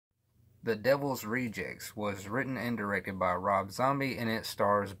The Devil's Rejects was written and directed by Rob Zombie, and it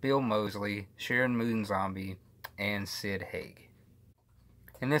stars Bill Moseley, Sharon Moon Zombie, and Sid Haig.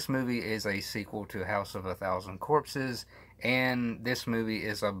 And this movie is a sequel to House of a Thousand Corpses, and this movie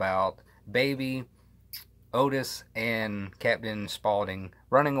is about Baby, Otis, and Captain Spaulding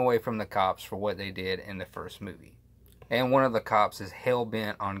running away from the cops for what they did in the first movie. And one of the cops is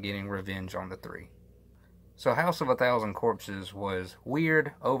hell-bent on getting revenge on the three. So House of a Thousand Corpses was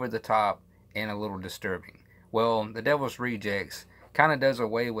weird, over the top, and a little disturbing. Well, The Devil's Rejects kind of does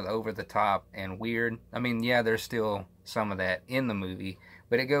away with over the top and weird. I mean, yeah, there's still some of that in the movie,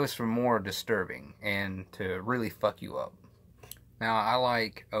 but it goes from more disturbing and to really fuck you up. Now, I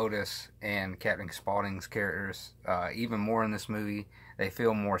like Otis and Captain Spaulding's characters even more in this movie. They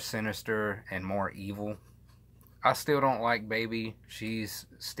feel more sinister and more evil. I still don't like Baby. She's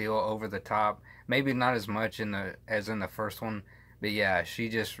still over the top. Maybe not as much as in the first one, but yeah, she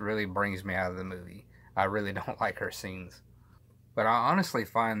just really brings me out of the movie. I really don't like her scenes. But I honestly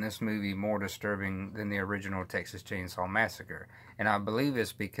find this movie more disturbing than the original Texas Chainsaw Massacre, and I believe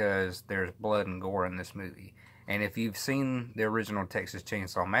it's because there's blood and gore in this movie. And if you've seen the original Texas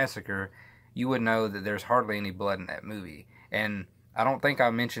Chainsaw Massacre, you would know that there's hardly any blood in that movie. And I don't think I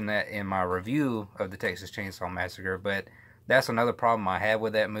mentioned that in my review of the Texas Chainsaw Massacre, but that's another problem I have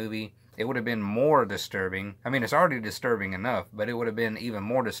with that movie. It would have been more disturbing. I mean, it's already disturbing enough, but it would have been even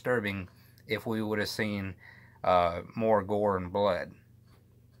more disturbing if we would have seen more gore and blood.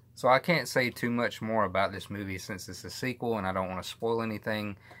 So I can't say too much more about this movie since it's a sequel and I don't want to spoil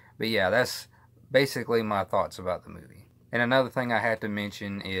anything. But yeah, that's basically my thoughts about the movie. And another thing I had to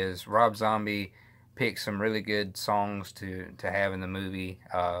mention is Rob Zombie picked some really good songs to have in the movie.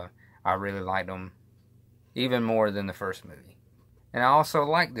 I really liked them even more than the first movie. And I also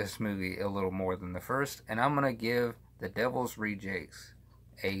like this movie a little more than the first, and I'm going to give The Devil's Rejects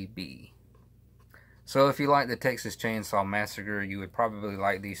a B. So if you like the Texas Chainsaw Massacre, you would probably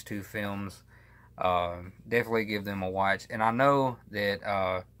like these two films. Definitely give them a watch. And I know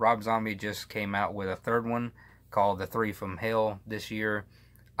that Rob Zombie just came out with a third one called The Three from Hell this year.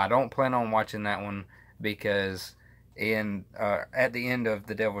 I don't plan on watching that one because at the end of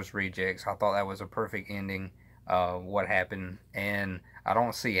The Devil's Rejects, I thought that was a perfect ending. What happened, and I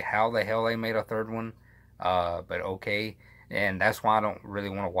don't see how the hell they made a third one, but okay, and that's why I don't really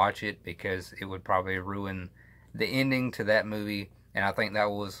want to watch it, because it would probably ruin the ending to that movie, and I think that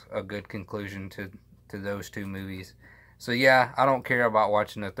was a good conclusion to those two movies. So yeah, I don't care about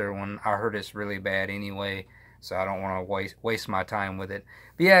watching the third one. I heard it's really bad anyway, so I don't want to waste my time with it.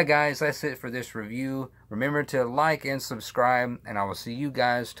 But yeah, guys, that's it for this review. Remember to like and subscribe, and I will see you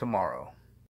guys tomorrow.